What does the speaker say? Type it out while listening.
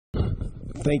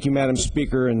Thank you, Madam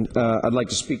Speaker, and I'd like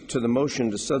to speak to the motion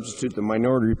to substitute the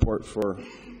minority report for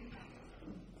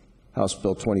House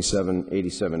Bill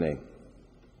 2787A.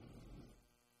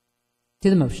 To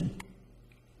the motion.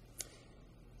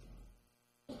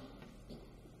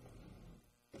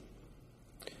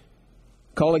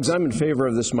 Colleagues, I'm in favor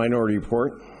of this minority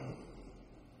report,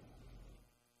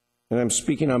 and I'm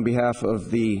speaking on behalf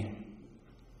of the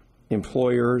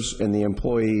employers and the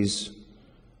employees,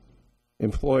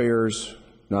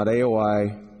 not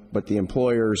AOI, but the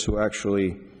employers who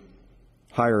actually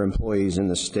hire employees in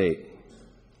the state.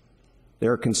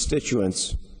 They're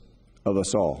constituents of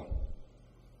us all.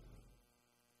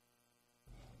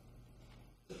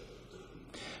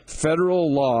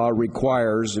 Federal law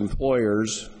requires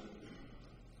employers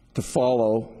to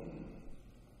follow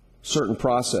certain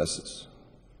processes.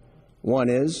 One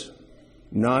is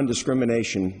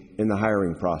non-discrimination in the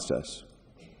hiring process.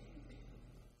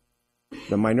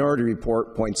 The minority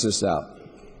report points this out.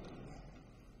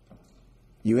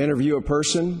 You interview a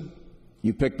person,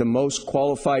 you pick the most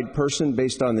qualified person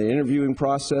based on the interviewing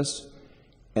process,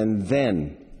 and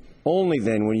then, only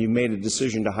then, when you made a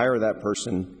decision to hire that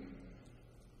person,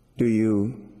 do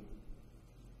you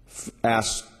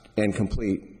ask and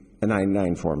complete a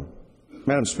 99 form.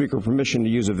 Madam Speaker, permission to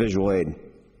use a visual aid.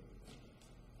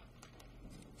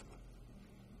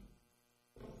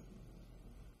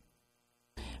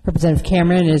 Representative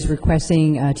Cameron is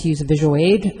requesting to use a visual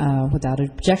aid without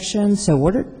objection. So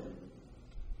ordered.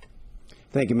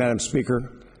 Thank you, Madam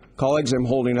Speaker. Colleagues, I'm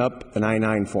holding up an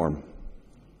I-9 form.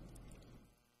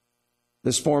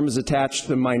 This form is attached to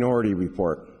the minority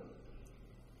report.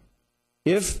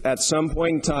 If at some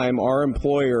point in time our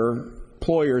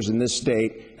employers in this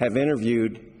state have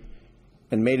interviewed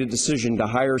and made a decision to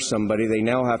hire somebody, they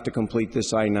now have to complete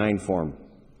this I-9 form.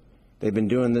 They've been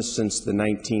doing this since the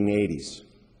 1980s.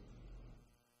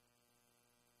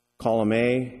 Column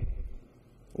A,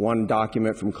 one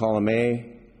document from column A,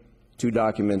 two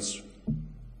documents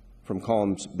from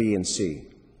columns B and C.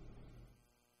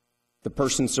 The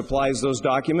person supplies those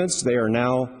documents. They are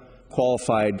now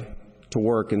qualified to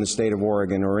work in the state of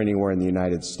Oregon or anywhere in the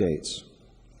United States.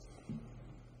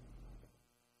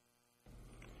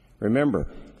 Remember,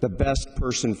 the best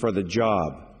person for the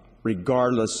job,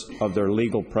 regardless of their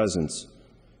legal presence,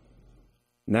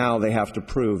 now they have to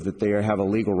prove that they have a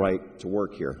legal right to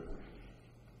work here.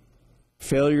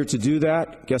 Failure to do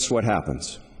that, guess what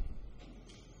happens?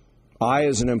 I,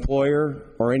 as an employer,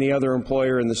 or any other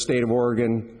employer in the state of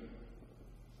Oregon,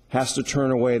 has to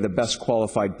turn away the best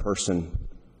qualified person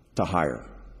to hire.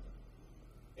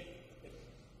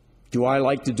 Do I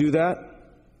like to do that?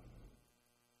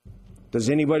 Does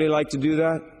anybody like to do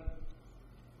that?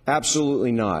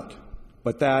 Absolutely not.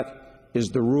 But that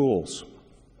is the rules,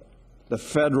 the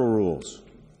federal rules.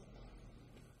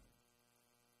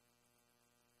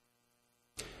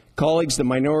 Colleagues, the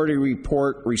minority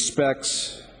report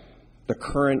respects the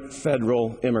current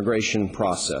federal immigration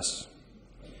process.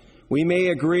 We may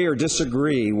agree or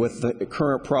disagree with the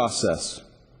current process,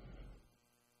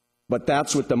 but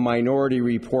that's what the minority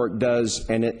report does,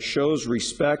 and it shows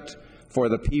respect for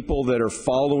the people that are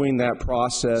following that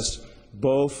process,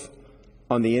 both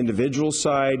on the individual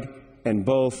side and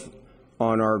both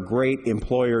on our great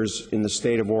employers in the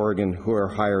state of Oregon who are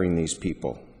hiring these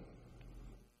people.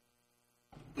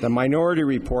 The minority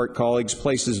report, colleagues,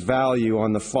 places value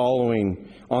on the following,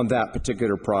 on that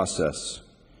particular process.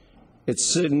 It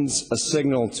sends a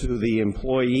signal to the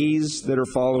employees that are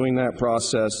following that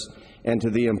process and to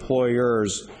the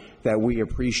employers that we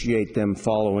appreciate them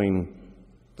following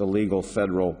the legal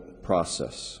federal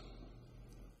process.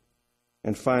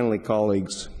 And finally,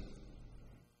 colleagues,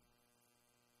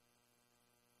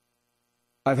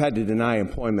 I've had to deny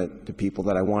employment to people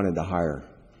that I wanted to hire.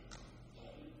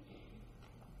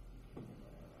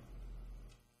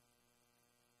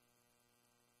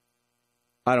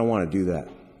 I don't want to do that.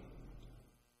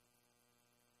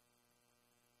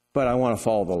 But I want to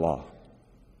follow the law.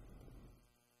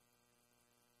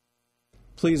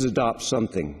 Please adopt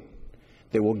something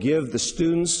that will give the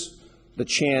students the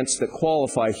chance that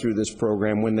qualify through this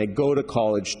program when they go to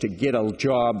college to get a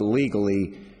job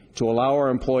legally, to allow our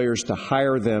employers to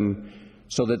hire them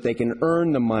so that they can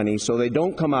earn the money, so they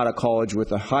don't come out of college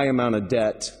with a high amount of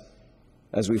debt.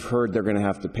 As we've heard, they're going to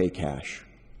have to pay cash.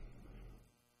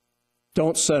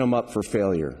 Don't set them up for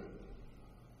failure.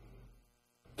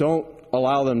 Don't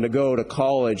allow them to go to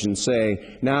college and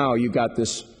say, now you've got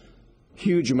this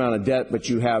huge amount of debt, but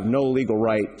you have no legal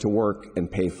right to work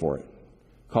and pay for it.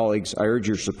 Colleagues, I urge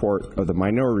your support of the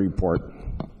minority report.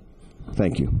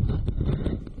 Thank you.